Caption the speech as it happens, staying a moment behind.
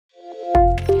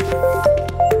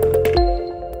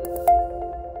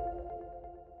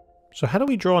So how do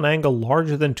we draw an angle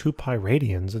larger than 2 pi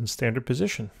radians in standard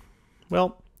position?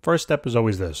 Well, first step is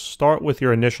always this. Start with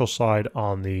your initial side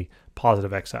on the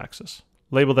positive x-axis.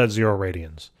 Label that 0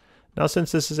 radians. Now,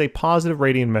 since this is a positive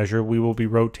radian measure, we will be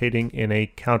rotating in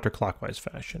a counterclockwise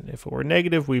fashion. If it were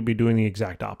negative, we'd be doing the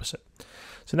exact opposite.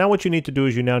 So now what you need to do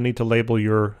is you now need to label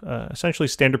your essentially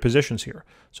standard positions here.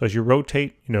 So as you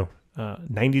rotate,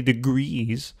 90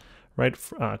 degrees, right,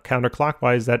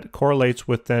 counterclockwise, that correlates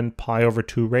with then pi over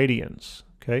 2 radians,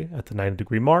 okay, at the 90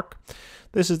 degree mark.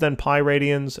 This is then pi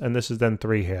radians, and this is then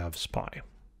 3/2 pi.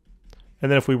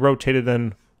 And then if we rotated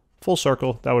then full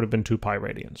circle, that would have been 2 pi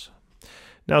radians.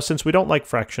 Now, since we don't like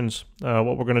fractions,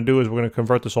 what we're going to do is we're going to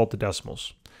convert this all to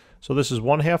decimals. So this is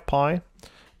 1/2 pi,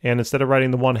 and instead of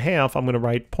writing the 1/2, I'm going to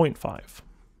write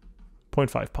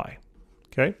 0.5 pi,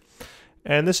 okay?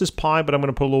 And this is pi, but I'm going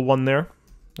to put a little 1 there.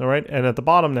 All right, and at the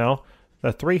bottom now,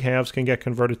 the 3/2 can get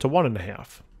converted to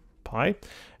 1.5 pi,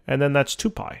 and then that's 2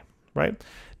 pi, right?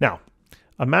 Now,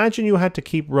 imagine you had to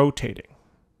keep rotating,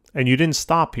 and you didn't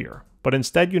stop here, but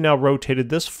instead you now rotated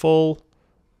this full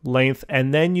length,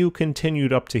 and then you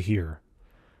continued up to here.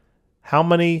 How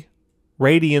many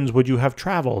radians would you have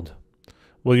traveled?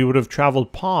 Well, you would have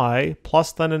traveled pi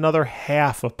plus then another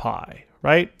 1/2 of pi,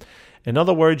 right? In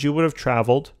other words, you would have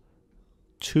traveled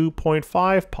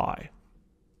 2.5 pi.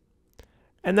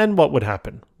 And then what would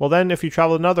happen? Well, then if you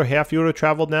travel another 1/2, you would have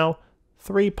traveled now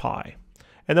 3 pi.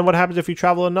 And then what happens if you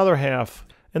travel another 1/2?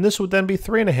 And this would then be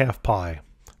 3.5 pi,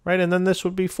 right? And then this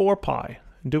would be 4 pi.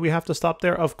 And do we have to stop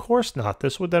there? Of course not.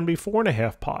 This would then be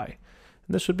 4.5 pi.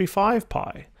 And this would be 5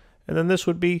 pi. And then this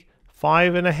would be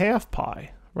 5.5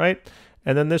 pi, right?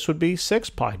 And then this would be 6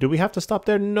 pi. Do we have to stop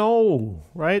there? No,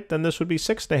 right? Then this would be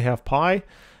 6.5 pi.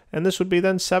 And this would be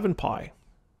then 7 pi.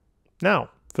 Now,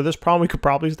 for this problem, we could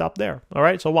probably stop there. All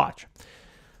right, so watch.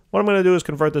 What I'm going to do is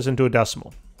convert this into a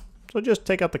decimal. So just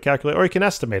take out the calculator, or you can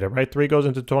estimate it, right? 3 goes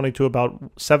into 22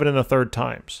 about 7 1/3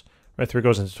 times. Right, 3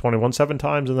 goes into 21 7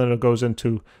 times, and then it goes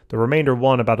into the remainder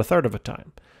 1 about 1/3 of a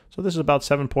time. So this is about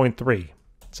 7.3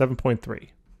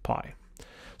 pi.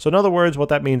 So in other words, what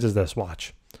that means is this,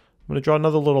 watch. I'm going to draw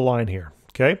another little line here,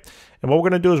 okay? And what we're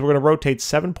going to do is we're going to rotate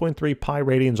 7.3 pi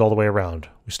radians all the way around.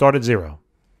 We start at 0,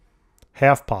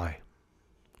 1/2 pi,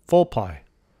 full pi,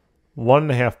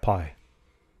 1.5 pi,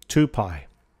 2 pi,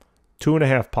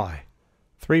 2.5 pi,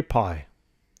 3 pi,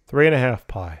 3.5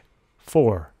 pi,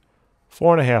 4,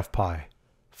 4.5 pi,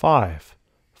 5,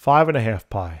 5.5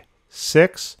 pi,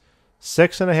 6,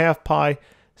 6.5 pi,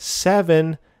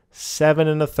 7, 7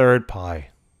 1/3 pi.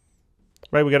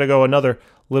 Right, we got to go another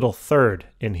little third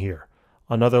in here.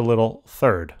 Another little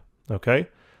third, okay?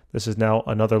 This is now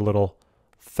another little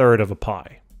third of a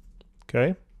pi,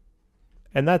 okay?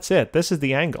 And that's it. This is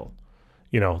the angle.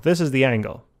 This is the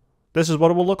angle. This is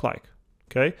what it will look like,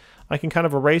 okay? I can kind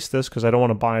of erase this because I don't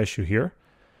want to bias you here.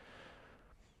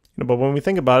 But when we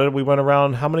think about it, we went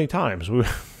around how many times? We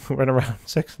went around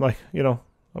 6,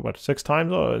 about 6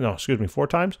 times? Oh, no, excuse me, 4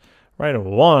 times? Right,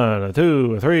 1,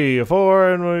 2, 3,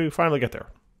 4, and we finally get there.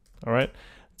 All right?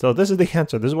 So this is the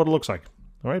answer. This is what it looks like.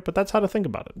 All right? But that's how to think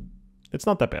about it. It's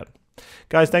not that bad.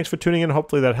 Guys, thanks for tuning in.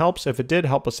 Hopefully that helps. If it did,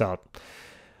 help us out.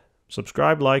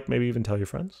 Subscribe, like, maybe even tell your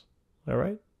friends. All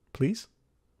right? Please?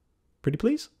 Pretty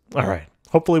please? All right.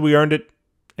 Hopefully we earned it,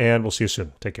 and we'll see you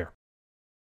soon. Take care.